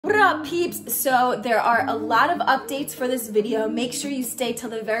What up, peeps? So there are a lot of updates for this video. Make sure you stay till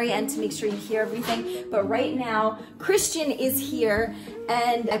the very end to make sure you hear everything. But right now, Christian is here,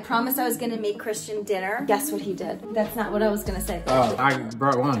 and I promised I was gonna make Christian dinner. Guess what he did? That's not what I was gonna say. Oh, I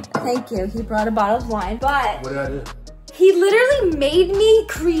brought wine. Thank you. He brought a bottle of wine, but what did I do? He literally made me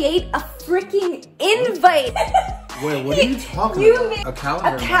create a freaking invite. Wait, what are you talking about? A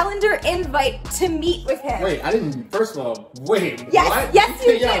calendar? A calendar invite to meet with him. Wait, I didn't, first of all, wait, yes, what? Yes,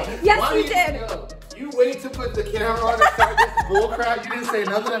 you did. Yes, you did. You waited to put the camera on and start this bullcrap. You didn't say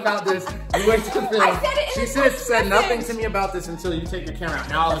nothing about this. You waited to film. I said it in She said nothing to me about this until you take your camera out.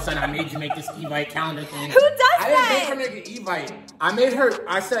 Now all of a sudden I made you make this Evite calendar thing. Who does that? I didn't make her make an Evite. I made her,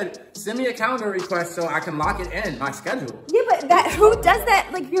 I said, send me a calendar request so I can lock it in my schedule. Yeah, but who does that?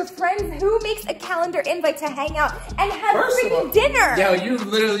 Like your friends, who makes a calendar invite to hang out and have freaking dinner? Yo, you've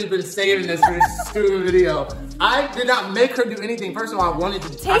literally been saving this for this stupid video. I did not make her do anything. First of all, I wanted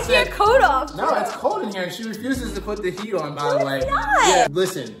to take your coat off. No, it's cold in here and she refuses to put the heat on, by the way. It's not. Yeah,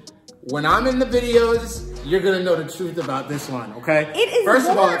 listen, when I'm in the videos, you're gonna know the truth about this one, okay? It is First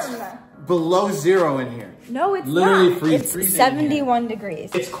warm. of all, it's below 0 in here. No, it's literally not. freezing. It's 71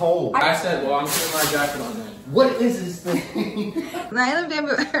 degrees. It's cold. I said, well, I'm putting my jacket on then. What is this thing? Nylah and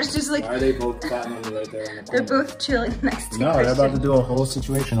Bambu are just like... Why are they both plotting on me right there on the They're both chilling next to No, Christian. they're about to do a whole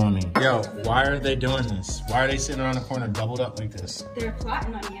situation on me. Yo, why are they doing this? Why are they sitting around the corner doubled up like this? They're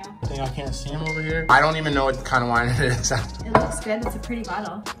plotting on you. I think I can't see him over here. I don't even know what kind of wine it is. It looks good. It's a pretty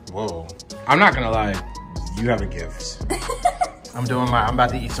bottle. Whoa. I'm not gonna lie. You have a gift. I'm about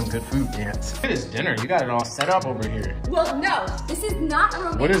to eat some good food, Dance. Look at this dinner. You got it all set up over here. Well, no, this is not a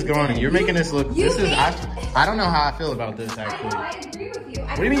romantic What is going on? You're making this look, I don't know how I feel about this, actually. I know, I agree with you.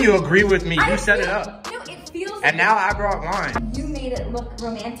 What do you mean you agree with me? You set it up. No, it feels And now I brought wine. You made it look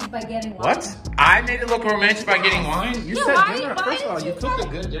romantic by getting wine. What? I made it look romantic by getting wine? You said dinner. why First of all, did you you cooked a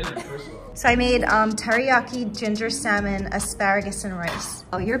good dinner, first of all. So I made teriyaki, ginger salmon, asparagus, and rice.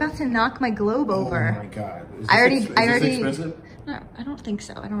 Oh, you're about to knock my globe over. Oh my God. Is this expensive? No, I don't think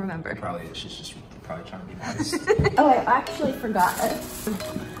so. I don't remember. Probably is. She's just probably trying to be modest. Oh, I actually forgot it.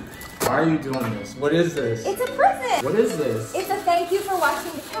 Why are you doing this? What is this? It's a present. What is this? It's a thank you for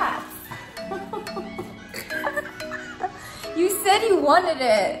watching the cats. You said you wanted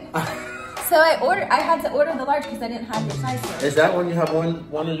it. So I had to order the large because I didn't have your size for it. Is that when you have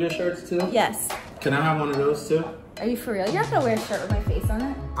one of your shirts too? Yes. Can I have one of those too? Are you for real? You're not gonna wear a shirt with my face on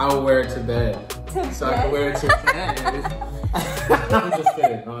it? I will wear it to bed. So I can wear it to bed. I'm just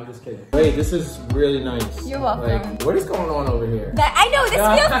kidding. No, I'm just kidding. Wait, this is really nice. You're welcome. Like, what is going on over here? I know, this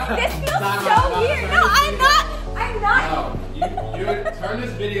feels so weird. No, I'm not. No, you turn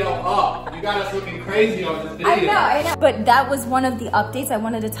this video up. You got us looking crazy on this video. I know. But that was one of the updates I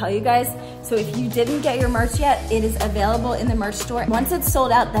wanted to tell you guys. So if you didn't get your merch yet, it is available in the merch store. Once it's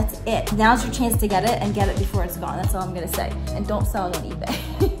sold out, that's it. Now's your chance to get it and get it before it's gone. That's all I'm gonna say. And don't sell it on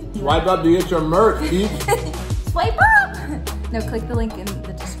eBay. Swipe up to get your merch, Pete. Swipe up! No, click the link in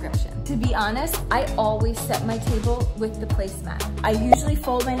the description. To be honest, I always set my table with the placemat. I usually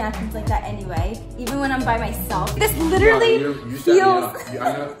fold my napkins like that anyway, even when I'm by myself. This literally feels...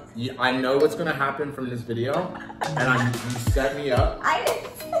 I know what's gonna happen from this video, and you set me up.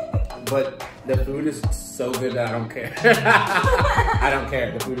 But the food is so good that I don't care. I don't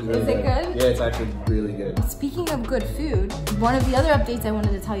care. The food is really good. Is it good? Yeah, it's actually really good. Speaking of good food, one of the other updates I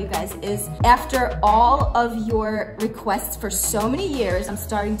wanted to tell you guys is after all of your requests for so many years, I'm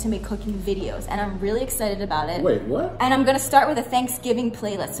starting to make cooking videos and I'm really excited about it. Wait, what? And I'm gonna start with a Thanksgiving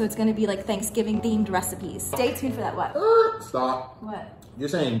playlist. So it's gonna be like Thanksgiving themed recipes. Stay tuned for that. What? Stop. What? You're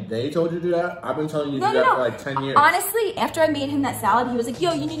saying they told you to do that? I've been telling you to do that for like 10 years. Honestly, after I made him that salad, he was like,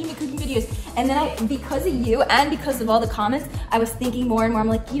 yo, you need to make cooking videos. And then because of you and because of all the comments, I was thinking more and more. I'm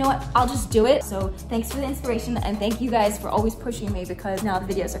like, you know what? I'll just do it. So thanks for the inspiration and thank you guys for always pushing me because now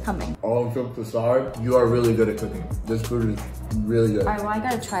the videos are coming. All jokes aside, you are really good at cooking. This food is really good. All right, well, I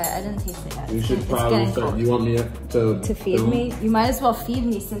gotta try it. I didn't taste it yet. You should probably start. You want me to feed me? You might as well feed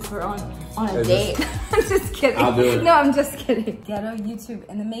me since we're on a date. I'm just kidding. I'll do it. No, I'm just kidding. Ghetto YouTube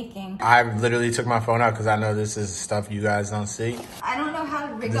in the making. I literally took my phone out because I know this is stuff you guys don't see. I don't know how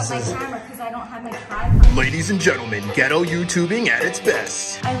to rig up my camera because I don't have my tripod. Ladies and gentlemen, ghetto YouTubing at its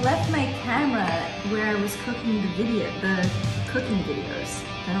best. I left my camera where I was cooking the cooking videos.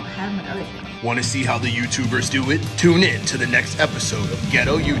 I don't have my other camera. Want to see how the YouTubers do it? Tune in to the next episode of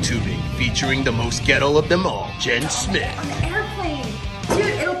Ghetto YouTubing, featuring the most ghetto of them all, Jen Smith. On the airplane. Dude,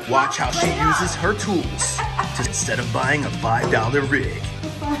 it'll pop Watch how she right uses her tools instead of buying a $5 rig.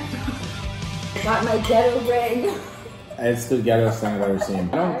 Got my ghetto ring. It's the ghettoest thing I've ever seen.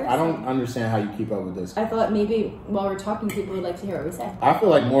 I don't understand how you keep up with this. I thought maybe while we're talking, people would like to hear what we say. I feel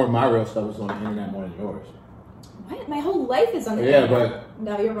like more of my real stuff is on the internet more than yours. What? My whole life is on the internet. internet. But...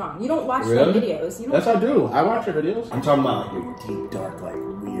 No, you're wrong. You don't watch really? my videos. You don't Yes, I do. I watch your videos. I'm talking about like your deep, dark, like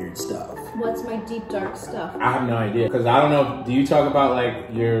weird stuff. What's my deep, dark stuff? I have no idea. Because I don't know. Do you talk about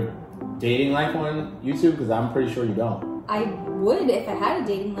like your dating life on YouTube? Because I'm pretty sure you don't. I would if I had a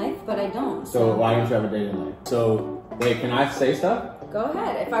dating life, but I don't. So why don't you have a dating life? So, wait, can I say stuff? Go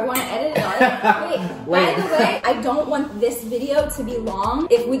ahead. If I want to edit it out. Wait, by the way, I don't want this video to be long.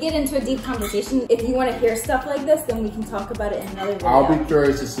 If we get into a deep conversation, if you want to hear stuff like this, then we can talk about it in another video. I'll be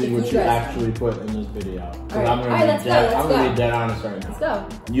curious to see what you actually put in this video. Alright, I'm gonna be dead honest right now. Let's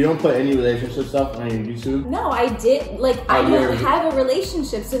go. You don't put any relationship stuff on your YouTube? No, I did. Like, I don't have a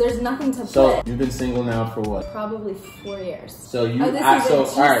relationship, so there's nothing to put. So, you've been single now for what? Probably 4 years. So you, alright,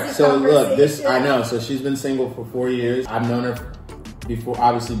 so look, I know, so she's been single for 4 years. I've known her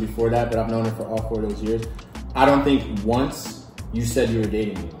obviously before that, but I've known her for all 4 of those years. I don't think once you said you were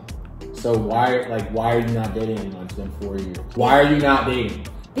dating anyone. So why are you not dating anyone? It's been 4 years. Why are you not dating?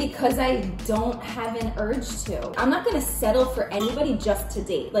 Because I don't have an urge to. I'm not gonna settle for anybody just to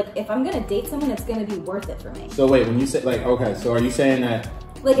date. Like, if I'm gonna date someone, it's gonna be worth it for me. So wait, when you say, like, okay, so are you saying that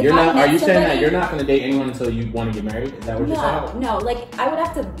like, are you saying that you're not gonna date anyone until you want to get married? Is that what you're saying? No, like, I would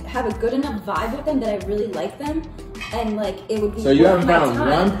have to have a good enough vibe with them that I really like them, and like, it would be. So you haven't found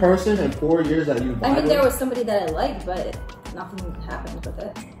one person in 4 years that you vibe I mean, there was somebody that I liked, but nothing happened with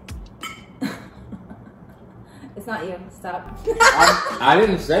it. It's not you. Stop. I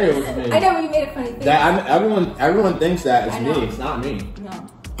didn't say it was me. I know, but you made a funny face. Everyone thinks that it's me. It's not me. No.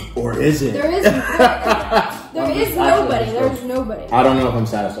 Or is it? There is nobody. There's nobody. I don't know if I'm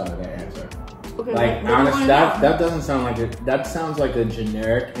satisfied with that answer. Okay, like, honestly, that doesn't sound like it. That sounds like a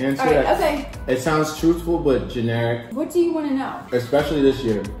generic answer. All right, okay. It sounds truthful, but generic. What do you want to know? Especially this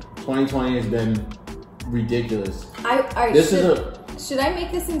year. 2020 has been ridiculous. Should I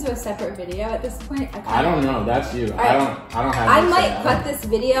make this into a separate video at this point? I don't know. That's you. I don't have. I might cut this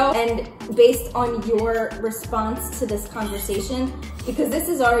video and based on your response to this conversation, because this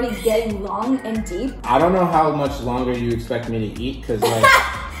is already getting long and deep. I don't know how much longer you expect me to eat, because like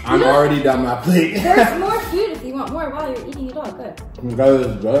I'm already done my plate. There's more food if you want more while you're eating it all. Good.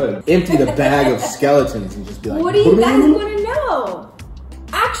 Good. Empty the bag of skeletons and just be like, what do you guys want to know?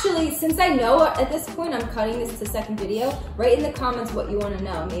 Actually, since I know at this point I'm cutting this to second video, write in the comments what you want to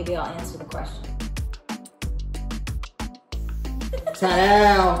know. Maybe I'll answer the question. This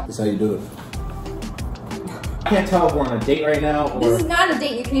is how you do it. I can't tell if we're on a date right now or... This is not a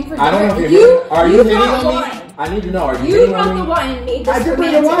date. You came for dinner. I don't know if you're Are you hitting on me? I need to know. Are you hitting on me? You brought the wine and made this I did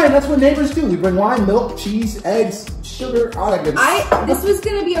bring the wine. That's what neighbors do. We bring wine, milk, cheese, eggs, sugar, all that good stuff. This was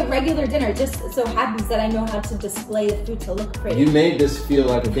going to be a regular dinner. It just so happens that I know how to display the food to look pretty. You made this feel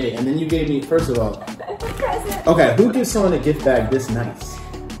like a date. And then you gave me, first of all... a present. Okay, who gives someone a gift bag this nice?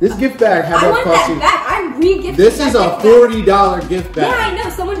 This gift bag had I want that back. I'm re-gifting. This is a $40 gift bag. Yeah, I know.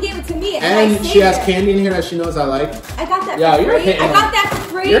 Someone gave it to me. And she has candy in here that she knows I like. I got that for free. I got that for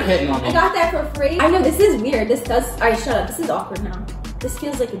free. You're hitting on me. I got that for free. I know, this is weird. This does... Alright, shut up. This is awkward now. This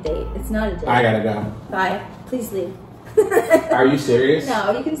feels like a date. It's not a date. I gotta go. Bye. Please leave. Are you serious?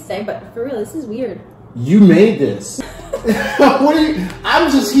 No, you can stay, but for real, this is weird. You made this. What are you? I'm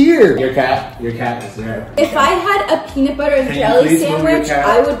just here. Your cat is there. If I had a peanut butter and jelly sandwich,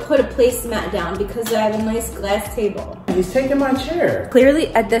 I would put a placemat down because I have a nice glass table. He's taking my chair. Clearly,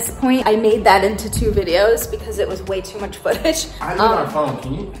 at this point, I made that into 2 videos because it was way too much footage. I need my phone.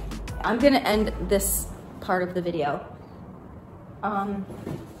 Can you? I'm gonna end this part of the video.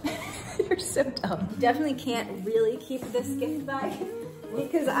 You're so dumb. Definitely can't really keep this gift bag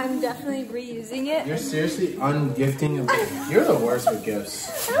because I'm definitely reusing it. You're seriously ungifting. You're the worst with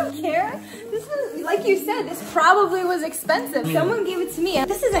gifts. I don't care. This was, like you said, this probably was expensive. Someone gave it to me.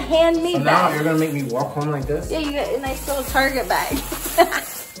 This is a handmade bag. Now you're gonna make me walk home like this? Yeah, you got a nice little Target bag.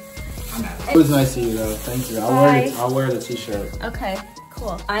 It was nice to you though. Thank you. I'll wear the t-shirt. Okay.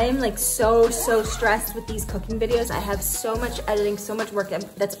 Cool. I am like so stressed with these cooking videos. I have so much editing, so much work.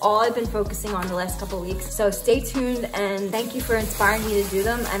 That's all I've been focusing on the last couple of weeks. So stay tuned and thank you for inspiring me to do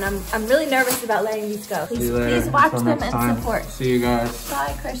them. And I'm really nervous about letting these go. Please watch them and support. See you guys.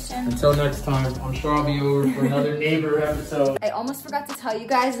 Bye, Christian. Until next time, I'm sure I'll be over for another neighbor episode. I almost forgot to tell you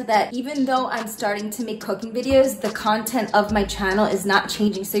guys that even though I'm starting to make cooking videos, the content of my channel is not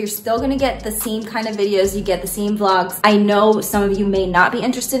changing. So you're still gonna get the same kind of videos. You get the same vlogs. I know some of you may not not be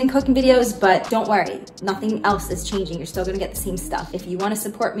interested in cooking videos, but don't worry, nothing else is changing. You're still gonna get the same stuff. If you wanna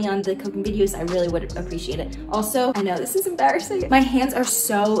support me on the cooking videos, I really would appreciate it. Also, I know this is embarrassing. My hands are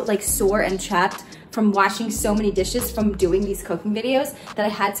so like sore and chapped from washing so many dishes from doing these cooking videos that I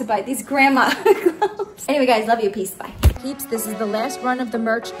had to buy these grandma gloves. Anyway guys, love you, peace, bye. Peeps, this is the last run of the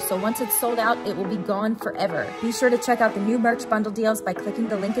merch, so once it's sold out, it will be gone forever. Be sure to check out the new merch bundle deals by clicking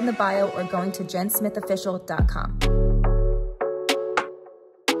the link in the bio or going to jensmithofficial.com.